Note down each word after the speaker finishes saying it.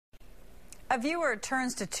A viewer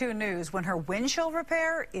turns to 2 News when her windshield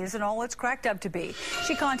repair isn't all it's cracked up to be.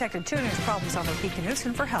 She contacted 2 News Problem Solver Pete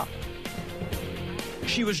Knudsen for help.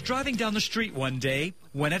 She was driving down the street one day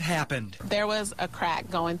when it happened. There was a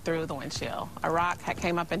crack going through the windshield. A rock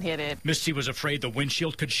came up and hit it. Misty was afraid the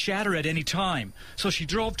windshield could shatter at any time, so she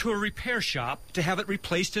drove to a repair shop to have it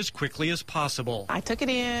replaced as quickly as possible. I took it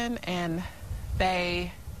in and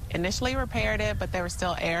they initially repaired it, but there was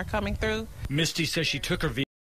still air coming through. Misty says she took her vehicle